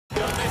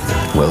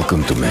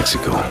Welcome to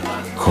Mexico,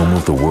 home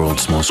of the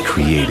world's most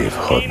creative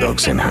hot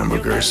dogs and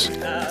hamburgers.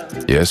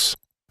 Yes,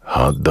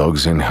 hot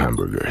dogs and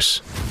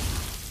hamburgers.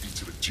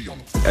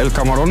 El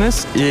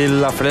camarones y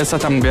la fresa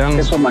también.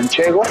 Queso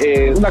manchego,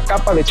 una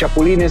capa de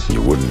chapulines.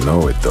 You wouldn't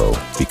know it though,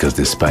 because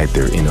despite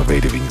their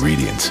innovative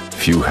ingredients,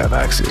 few have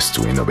access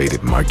to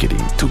innovative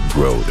marketing to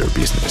grow their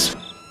business.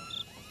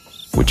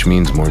 Which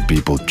means more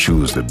people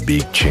choose the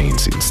big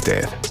chains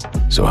instead.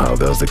 So how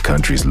does the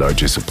country's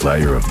largest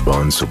supplier of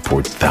buns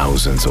support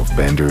thousands of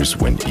vendors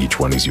when each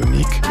one is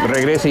unique?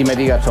 Regrese y me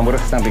diga, tus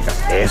hamburguesas están ricas.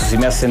 Eso sí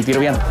me hace sentir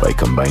bien. By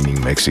combining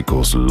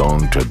Mexico's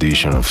long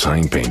tradition of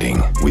sign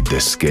painting with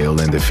the scale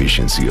and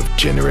efficiency of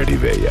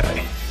generative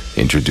AI.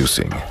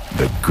 Introducing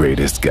the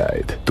greatest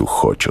guide to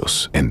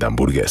Jochos and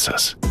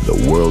hamburguesas,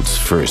 the world's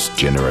first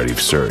generative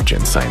search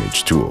and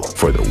signage tool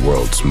for the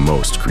world's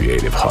most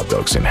creative hot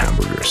dogs and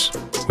hamburgers.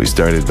 We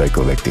started by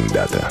collecting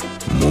data,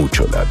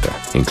 mucho data,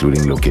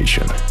 including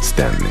location,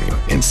 stand name,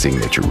 and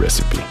signature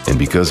recipe. And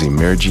because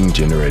emerging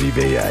generative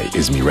AI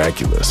is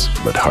miraculous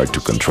but hard to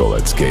control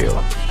at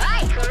scale,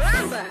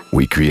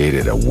 we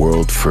created a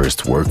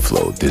world-first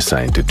workflow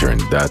designed to turn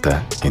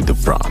data into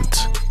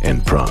prompts,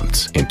 and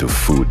prompts into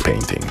food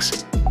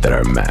paintings that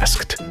are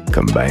masked,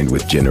 combined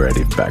with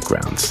generative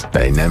backgrounds,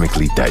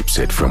 dynamically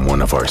typeset from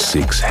one of our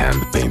 6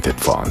 hand-painted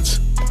fonts,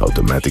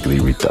 automatically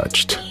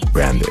retouched,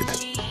 branded,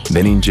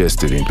 then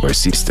ingested into our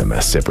system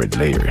as separate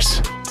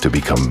layers to be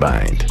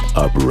combined,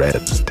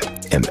 up-resed,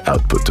 and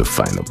output to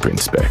final print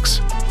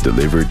specs,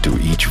 delivered to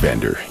each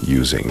vendor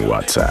using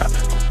WhatsApp.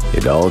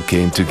 It all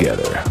came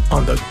together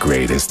on the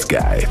greatest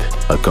guide,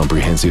 a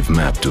comprehensive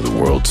map to the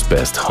world's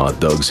best hot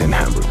dogs and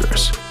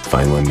hamburgers.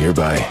 Find one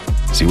nearby,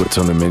 see what's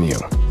on the menu,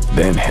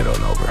 then head on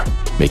over,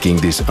 making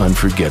this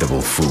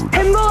unforgettable food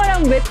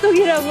햄버거랑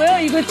메뚜기라고요?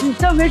 이거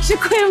진짜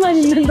멕시코에만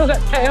있는 것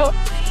같아요.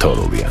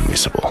 totally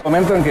unmissable. El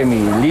momento en que mi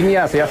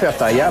línea se hace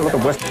hasta allá, al otro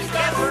puesto.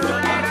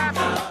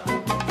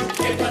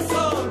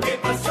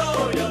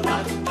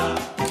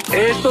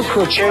 Estos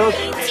cocheros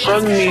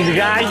son mis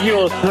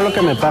gallos. No, lo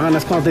que me pagan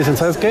es cuando te dicen,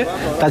 ¿sabes qué?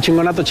 Está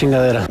chingona tu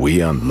chingadera.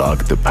 We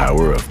unlock the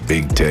power of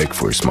big tech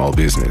for small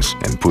business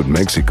and put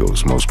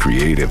Mexico's most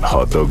creative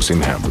hot dogs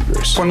and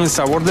hamburgers Con el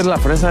sabor de la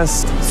fresa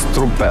es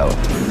estupendo.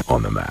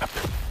 on the map.